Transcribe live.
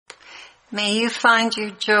May you find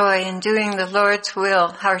your joy in doing the Lord's will,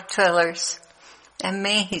 heart dwellers, and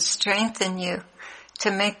may He strengthen you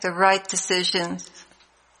to make the right decisions.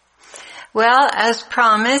 Well, as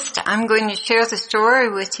promised, I'm going to share the story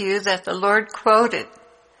with you that the Lord quoted.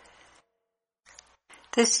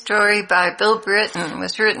 This story by Bill Britton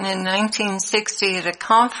was written in 1960 at a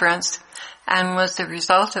conference and was the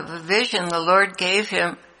result of a vision the Lord gave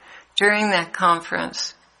him during that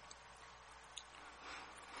conference.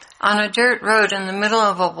 On a dirt road in the middle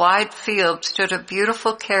of a wide field stood a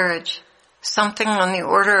beautiful carriage, something on the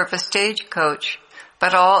order of a stagecoach,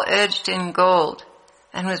 but all edged in gold,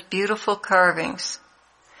 and with beautiful carvings.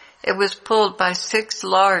 It was pulled by 6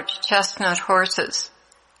 large chestnut horses,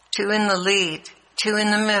 2 in the lead, 2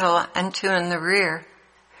 in the middle, and 2 in the rear.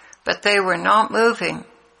 But they were not moving.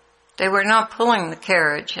 They were not pulling the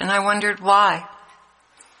carriage, and I wondered why.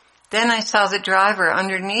 Then I saw the driver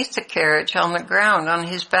underneath the carriage on the ground on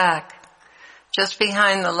his back, just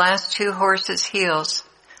behind the last 2 horses' heels,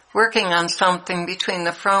 working on something between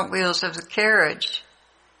the front wheels of the carriage.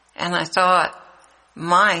 And I thought,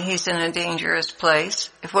 my, he's in a dangerous place.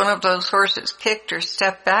 If one of those horses kicked or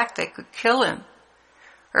stepped back, they could kill him.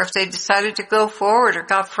 Or if they decided to go forward or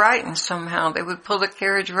got frightened somehow, they would pull the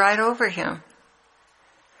carriage right over him.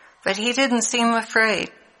 But he didn't seem afraid,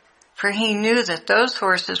 for he knew that those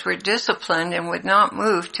horses were disciplined and would not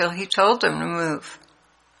move till he told them to move.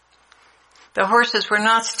 The horses were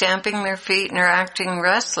not stamping their feet nor acting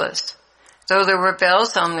restless. Though there were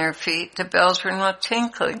bells on their feet, the bells were not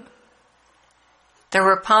tinkling. There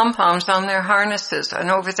were pom-poms on their harnesses and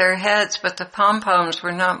over their heads, but the pom-poms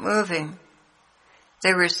were not moving.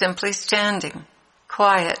 They were simply standing,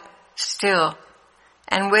 quiet, still,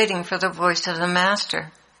 and waiting for the voice of the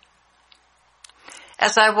master.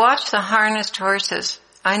 As I watched the harnessed horses,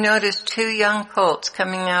 I noticed 2 young colts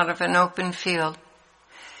coming out of an open field,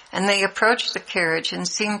 and they approached the carriage and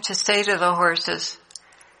seemed to say to the horses,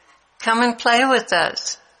 "Come and play with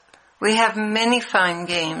us. We have many fine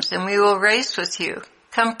games, and we will race with you.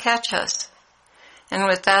 Come catch us." And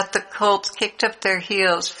with that, the colts kicked up their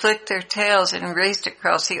heels, flicked their tails, and raced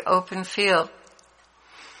across the open field.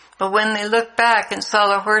 But when they looked back and saw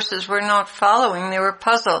the horses were not following, they were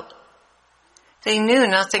puzzled. They knew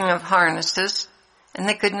nothing of harnesses, and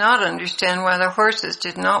they could not understand why the horses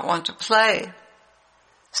did not want to play.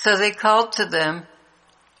 So they called to them,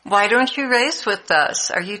 "Why don't you race with us?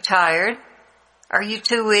 Are you tired? Are you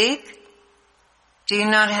too weak? Do you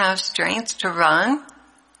not have strength to run?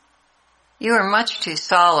 You are much too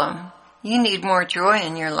solemn. You need more joy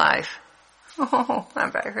in your life." Oh,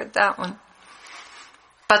 have I heard that one?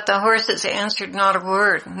 But the horses answered not a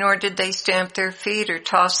word, nor did they stamp their feet or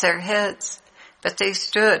toss their heads. But they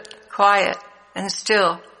stood, quiet and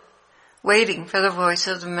still, waiting for the voice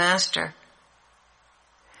of the master.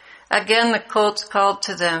 Again the colts called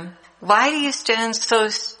to them, "Why do you stand so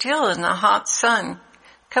still in the hot sun?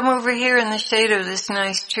 Come over here in the shade of this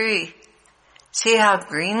nice tree. See how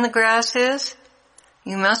green the grass is?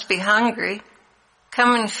 You must be hungry.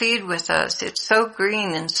 Come and feed with us. It's so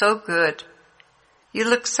green and so good. You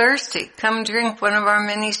look thirsty. Come drink one of our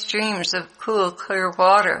many streams of cool, clear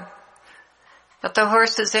water." But the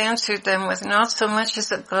horses answered them with not so much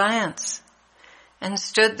as a glance, and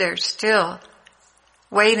stood there still,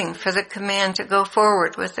 waiting for the command to go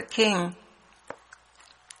forward with the king.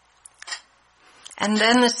 And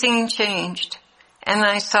then the scene changed, and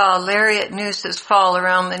I saw lariat nooses fall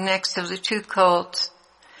around the necks of the 2 colts,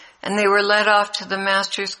 and they were led off to the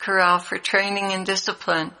master's corral for training and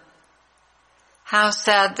discipline. How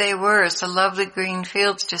sad they were as the lovely green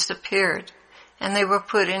fields disappeared, and they were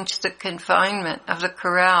put into the confinement of the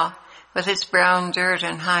corral with its brown dirt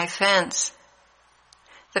and high fence.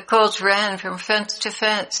 The colts ran from fence to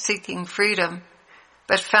fence seeking freedom,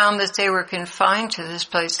 but found that they were confined to this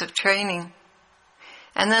place of training.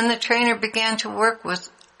 And then the trainer began to work with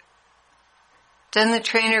them. Then the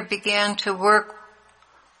trainer began to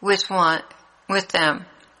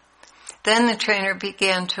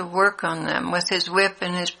work on them with his whip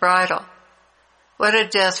and his bridle. What a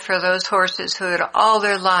death for those horses who had all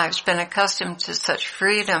their lives been accustomed to such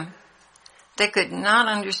freedom. They could not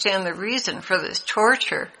understand the reason for this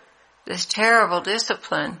torture, this terrible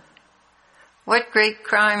discipline. What great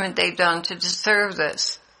crime had they done to deserve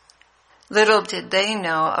this? Little did they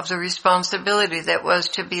know of the responsibility that was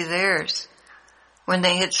to be theirs when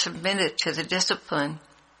they had submitted to the discipline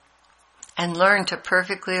and learned to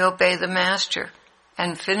perfectly obey the master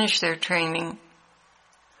and finish their training.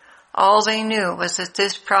 All they knew was that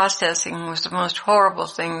this processing was the most horrible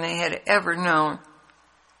thing they had ever known.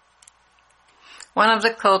 One of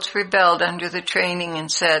the colts rebelled under the training and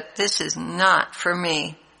said, "This is not for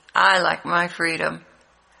me. I like my freedom.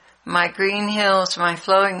 My green hills, my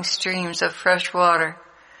flowing streams of fresh water.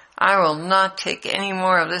 I will not take any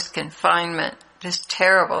more of this confinement, this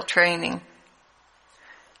terrible training.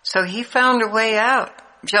 So he found a way out,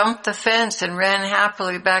 jumped the fence, and ran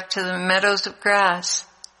happily back to the meadows of grass.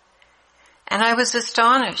 And I was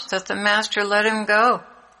astonished that the master let him go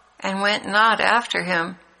and went not after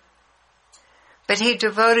him. But he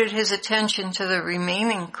devoted his attention to the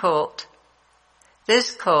remaining colt.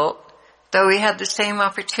 This colt, though he had the same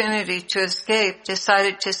opportunity to escape,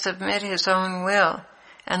 decided to submit his own will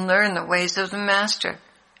and learn the ways of the master.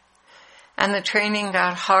 And the training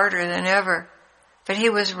got harder than ever, but he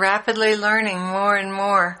was rapidly learning more and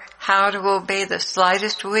more how to obey the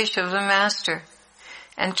slightest wish of the master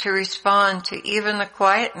and to respond to even the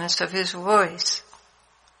quietness of his voice.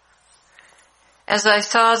 As I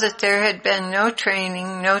saw that there had been no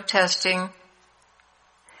training, no testing,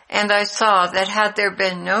 and I saw that had there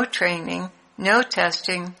been no training, no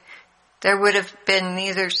testing, there would have been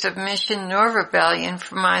neither submission nor rebellion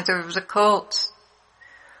from either of the colts.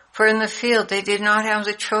 For in the field they did not have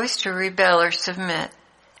the choice to rebel or submit.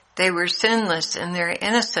 They were sinless in their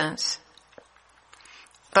innocence.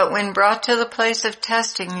 But when brought to the place of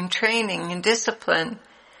testing and training and discipline,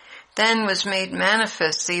 then was made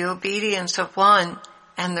manifest the obedience of one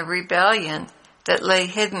and the rebellion that lay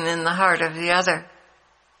hidden in the heart of the other.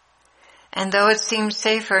 And though it seemed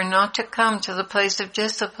safer not to come to the place of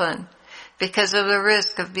discipline because of the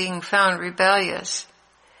risk of being found rebellious,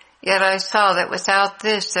 yet I saw that without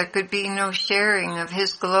this there could be no sharing of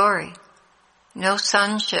his glory, no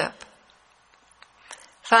sonship.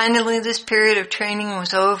 Finally, this period of training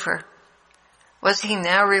was over. Was he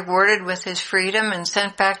now rewarded with his freedom and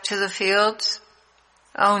sent back to the fields?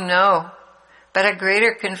 Oh no, but a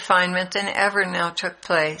greater confinement than ever now took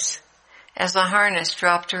place, as the harness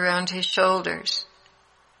dropped around his shoulders.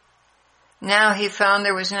 Now he found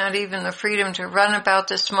there was not even the freedom to run about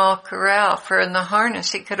the small corral, for in the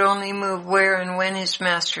harness he could only move where and when his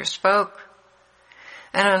master spoke.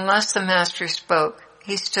 And unless the master spoke,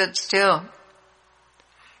 he stood still.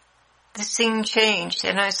 The scene changed,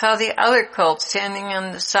 and I saw the other colt standing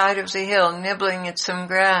on the side of the hill, nibbling at some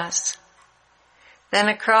grass. Then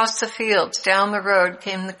across the fields, down the road,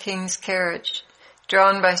 came the king's carriage,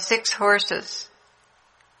 drawn by 6 horses.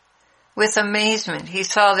 With amazement, he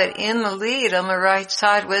saw that in the lead on the right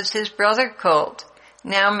side was his brother colt,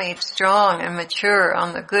 now made strong and mature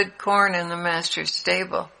on the good corn in the master's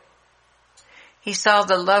stable. He saw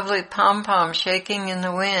the lovely pom-pom shaking in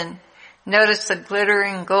the wind, noticed the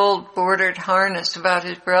glittering gold-bordered harness about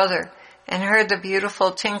his brother, and heard the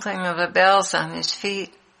beautiful tinkling of the bells on his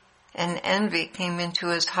feet, and envy came into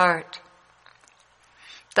his heart.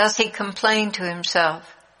 Thus he complained to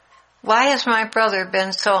himself, "Why has my brother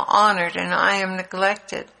been so honored and I am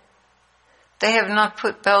neglected? They have not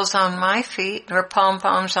put bells on my feet nor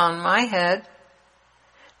pom-poms on my head.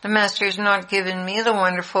 The master has not given me the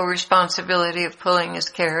wonderful responsibility of pulling his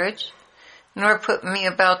carriage, nor put me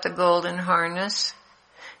about the golden harness,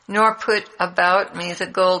 nor put about me the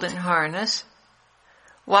golden harness.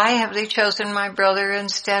 Why have they chosen my brother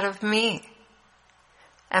instead of me?"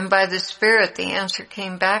 And by the Spirit the answer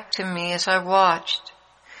came back to me as I watched,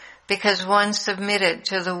 because one submitted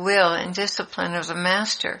to the will and discipline of the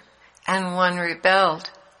master, and one rebelled.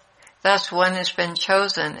 Thus one has been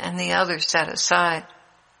chosen and the other set aside.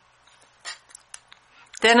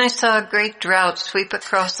 Then I saw a great drought sweep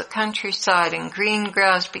across the countryside, and green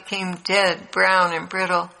grass became dead, brown, and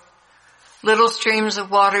brittle. Little streams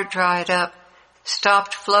of water dried up,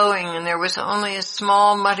 stopped flowing, and there was only a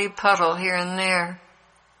small muddy puddle here and there.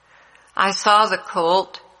 I saw the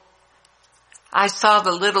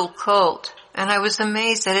little colt, and I was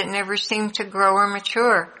amazed that it never seemed to grow or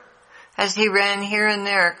mature, as he ran here and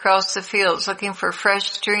there across the fields looking for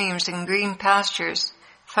fresh streams and green pastures,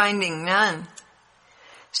 finding none.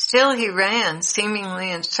 Still he ran, seemingly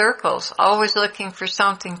in circles, always looking for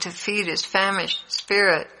something to feed his famished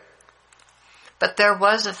spirit. But there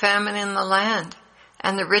was a famine in the land,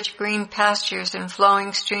 and the rich green pastures and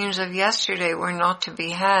flowing streams of yesterday were not to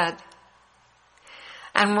be had.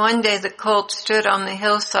 And one day the colt stood on the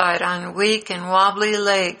hillside on weak and wobbly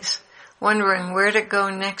legs, wondering where to go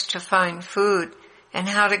next to find food and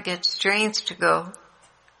how to get strength to go.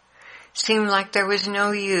 Seemed like there was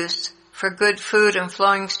no use, for good food and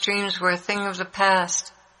flowing streams were a thing of the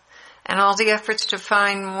past, and all the efforts to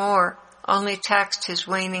find more only taxed his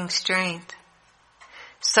waning strength.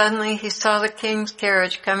 Suddenly he saw the king's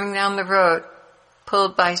carriage coming down the road,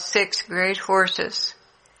 pulled by 6 great horses,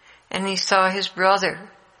 and he saw his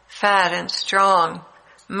brother, fat and strong,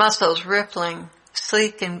 muscles rippling,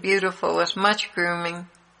 sleek and beautiful with much grooming,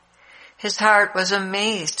 His heart was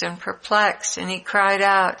amazed and perplexed, and he cried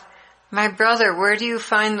out, "My brother, where do you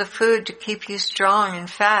find the food to keep you strong and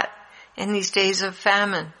fat in these days of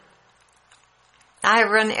famine? I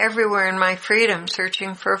have run everywhere in my freedom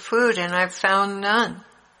searching for food, and I've found none.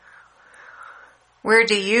 Where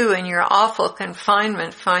do you in your awful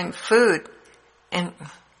confinement find food in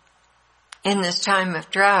this time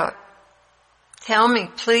of drought? Tell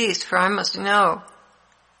me, please, for I must know."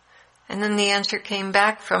 And then the answer came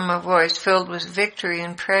back from a voice filled with victory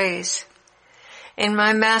and praise. "In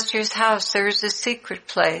my master's house there is a secret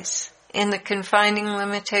place, in the confining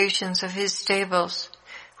limitations of his stables,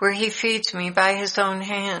 where he feeds me by his own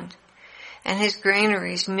hand, and his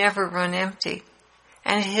granaries never run empty,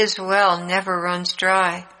 and his well never runs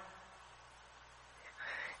dry."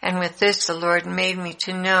 And with this the Lord made me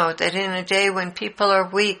to know that in a day when people are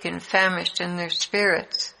weak and famished in their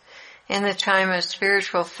spirits, in the time of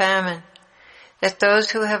spiritual famine, that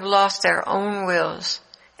those who have lost their own wills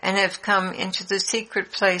and have come into the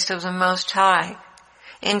secret place of the Most High,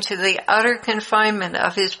 into the utter confinement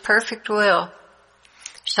of His perfect will,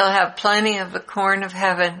 shall have plenty of the corn of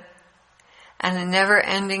heaven and a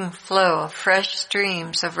never-ending flow of fresh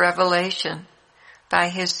streams of revelation by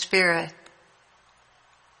His Spirit.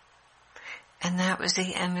 And that was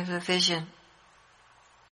the end of the vision.